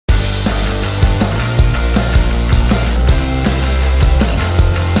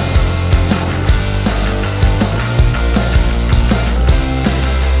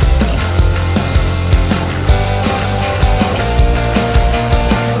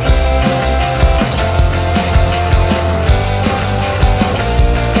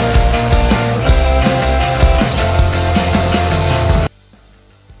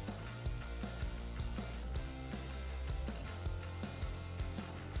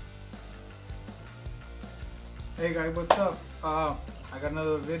Hey guys, what's up? I got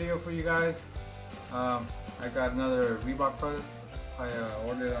another video for you guys. I got another Reebok product I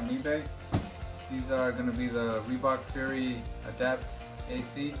ordered on eBay. These are going to be the REEBOK FURY ADAPT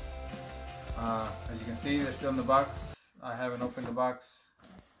AC. As you can see, they're still in the box. I haven't opened the box.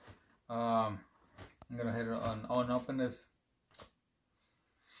 I'm going to hit it on unopen this.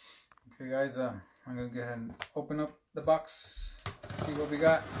 Okay guys, I'm going to go ahead and open up the box, see what we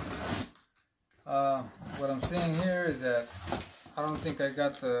got. What I'm seeing here is that I don't think I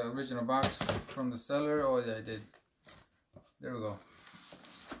got the original box from the seller. Oh yeah, I did. There we go.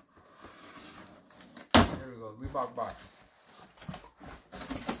 There we go, Reebok box.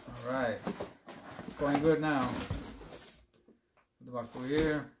 Alright, it's going good now. Put the box over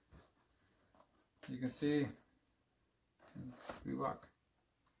here. You can see Reebok.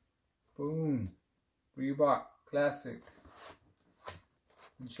 Boom. Reebok Classic.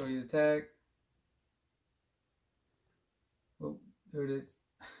 Let me show you the tag. Oh, there it is.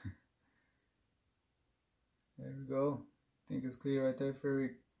 There we go. I think it's clear right there.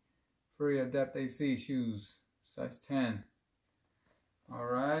 Fury Adapt AC shoes, size 10.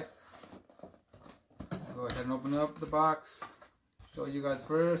 Alright. Go ahead and open up the box. Show you guys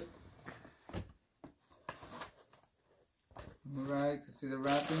first. Alright, you can see the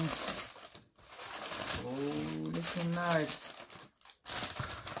wrapping. Oh, looking nice.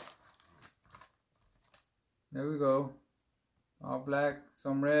 There we go. All black,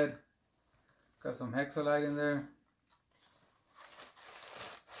 some red. Got some hexalite in there.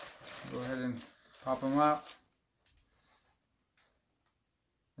 Go ahead and pop them out.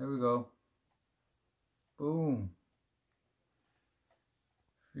 There we go. Boom.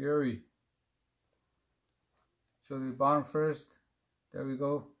 Fury. Show the bottom first. There we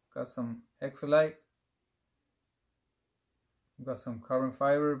go. Got some hexalite. Got some carbon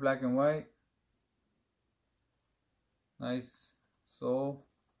fiber, black and white. Nice sole.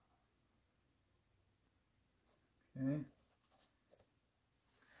 Okay.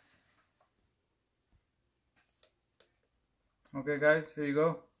 Okay guys, here you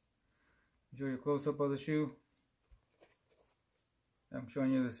go. Show you a close up of the shoe. I'm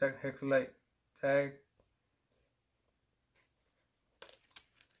showing you the hexalite tag.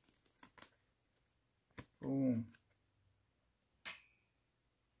 Boom.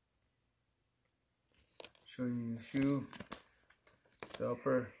 Show you the shoe. The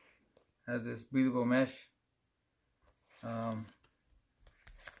upper has this breathable mesh.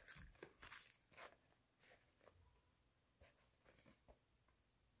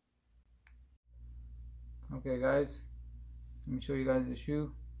 Okay guys, let me show you guys the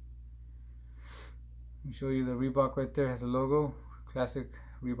shoe. Let me show you the Reebok right there. Has a logo, classic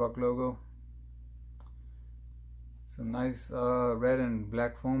Reebok logo. Some nice red and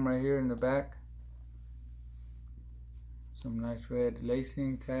black foam right here in the back. Some nice red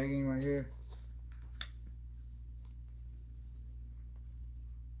lacing, tagging right here.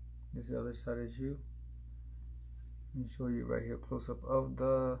 This is the other side of the shoe. Let me show you right here, close up of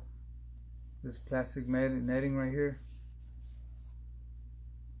this plastic netting right here.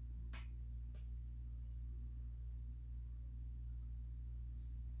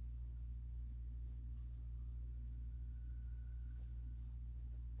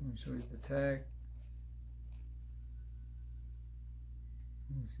 Let me show you the tag.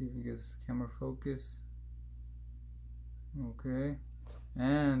 Let me see if it gets camera focus. Okay,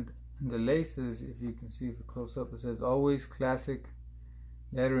 and the laces, if you can see, if you close up, it says always classic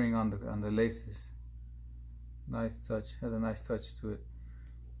lettering on the laces. Nice touch, has a nice touch to it.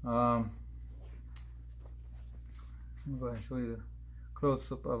 Let me go ahead and show you the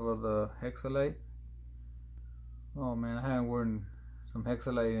close up of the hexalite. Oh man, I haven't worn some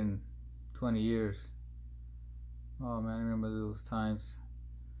hexalite in 20 years. Oh man, I remember those times.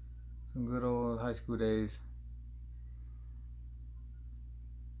 Some good old high school days.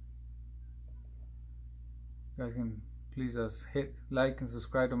 You guys can please hit like and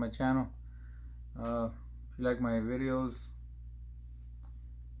subscribe to my channel. If you like my videos,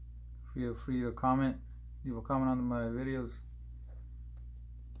 feel free to comment. Leave a comment on my videos.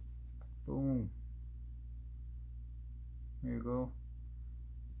 Boom. There you go.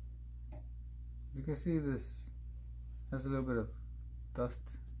 You can see this has a little bit of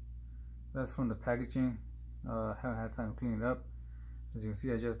dust. That's from the packaging. Haven't had time to clean it up. As you can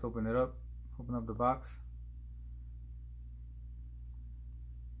see, I just opened it up. Open up the box.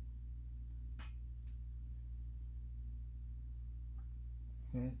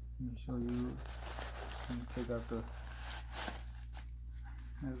 Okay, let me show you. Let me take out the.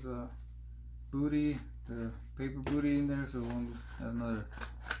 There's a booty, the paper booty in there, so one has another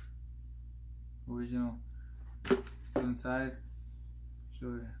original Still inside.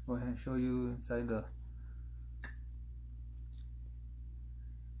 Go ahead and show you inside the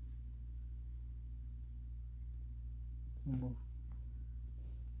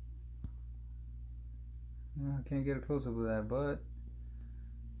I can't get a close up of that, but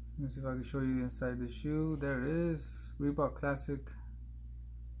let me see if I can show you inside the shoe. There it is. Reebok Classic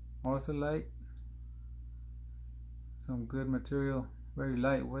Ortholite. Some good material, very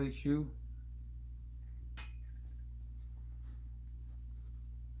lightweight shoe.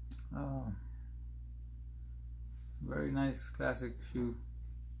 Very nice classic shoe.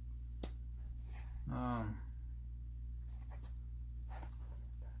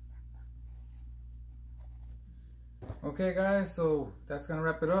 Okay guys, so that's gonna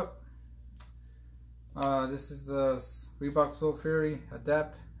wrap it up. This is the Reebok Fury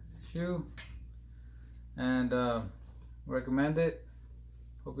Adapt shoe, and recommend it.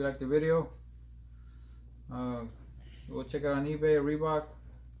 Hope you liked the video. Go check it out on eBay. Reebok,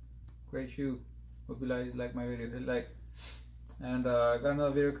 great shoe. Hope you like my video. Hit like, and I got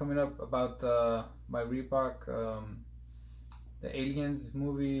another video coming up about my Reebok the Aliens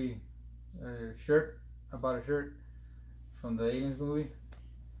movie shirt. I bought a shirt from the Aliens movie,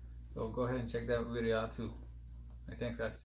 so go ahead and check that video out too. Thanks guys.